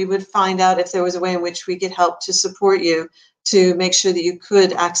 and then we would find out if there was a way in which we could help to support you to make sure that you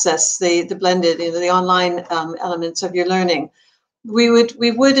could access the blended, the online elements of your learning. We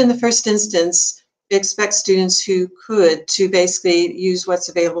would in the first instance expect students who could to basically use what's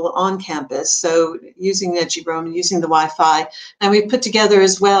available on campus, so using EduRoam, using the Wi-Fi, and we put together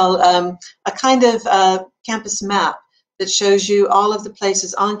as well a kind of campus map that shows you all of the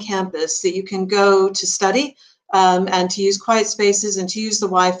places on campus that you can go to study and to use quiet spaces and to use the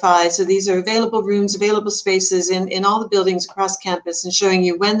Wi-Fi. So these are available rooms, available spaces in all the buildings across campus, and showing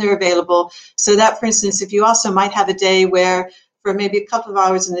you when they're available. So that, for instance, if you also might have a day where for maybe a couple of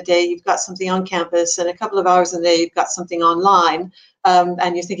hours in the day you've got something on campus and a couple of hours in the day you've got something online,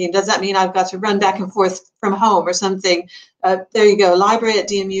 and you're thinking, does that mean I've got to run back and forth from home or something? There you go,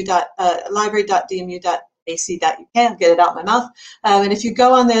 library.dmu.ac.uk. Get it out my mouth. And if you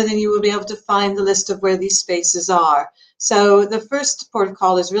go on there, then you will be able to find the list of where these spaces are. So the first port of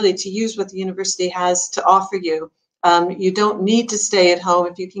call is really to use what the university has to offer you. You don't need to stay at home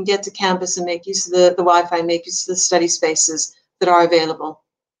if you can get to campus and make use of the Wi-Fi, make use of the study spaces that are available.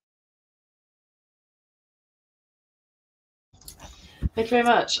 Thank you very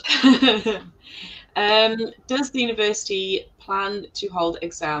much. Does the university plan to hold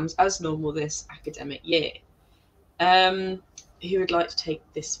exams as normal this academic year? Who would like to take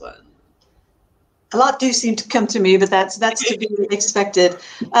this one? A lot do seem to come to me, but that's to be expected.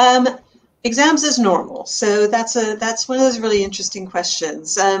 Exams as normal. So that's one of those really interesting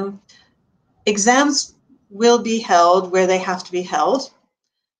questions. Exams will be held where they have to be held.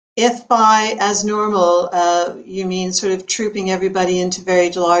 If by as normal you mean sort of trooping everybody into very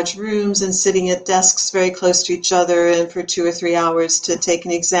large rooms and sitting at desks very close to each other and for 2 or 3 hours to take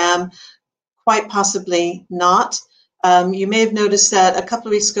an exam, quite possibly not. You may have noticed that a couple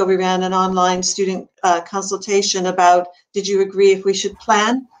of weeks ago we ran an online student consultation about, did you agree if we should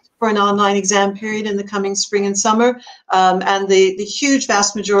plan for an online exam period in the coming spring and summer? And the huge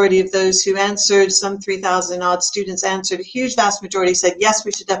vast majority of those who answered, some 3,000 odd students answered, a huge vast majority said, yes,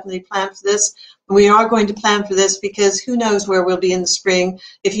 we should definitely plan for this. And we are going to plan for this because who knows where we'll be in the spring.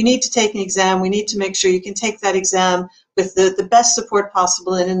 If you need to take an exam, we need to make sure you can take that exam with the best support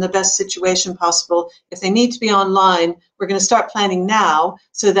possible and in the best situation possible. If they need to be online, we're going to start planning now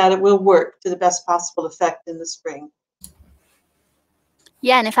so that it will work to the best possible effect in the spring.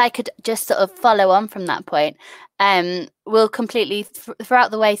 Yeah, and if I could just sort of follow on from that point, we'll completely,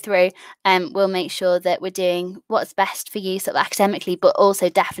 throughout the way through, we'll make sure that we're doing what's best for you sort of academically, but also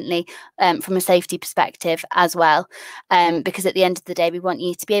definitely from a safety perspective as well. Because at the end of the day, we want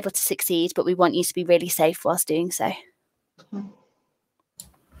you to be able to succeed, but we want you to be really safe whilst doing so.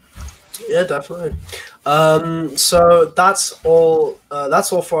 Yeah, definitely. So that's all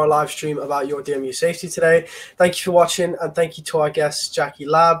for our live stream about Your DMU Safety today. Thank you for watching, and thank you to our guests Jackie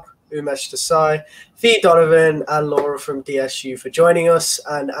Labbe, Umesh Desai, Donovan, and Laura from DSU for joining us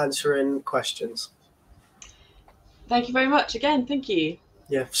and answering questions. Thank you very much again. Thank you.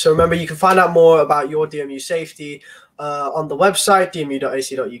 Yeah. So remember, you can find out more about Your DMU Safety on the website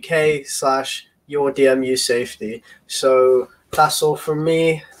dmu.ac.uk/Your DMU Safety. So that's all from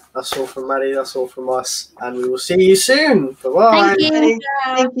me. That's all from Maddie. That's all from us. And we will see you soon. Bye-bye. Thank you.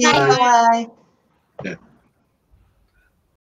 Thank you. Bye.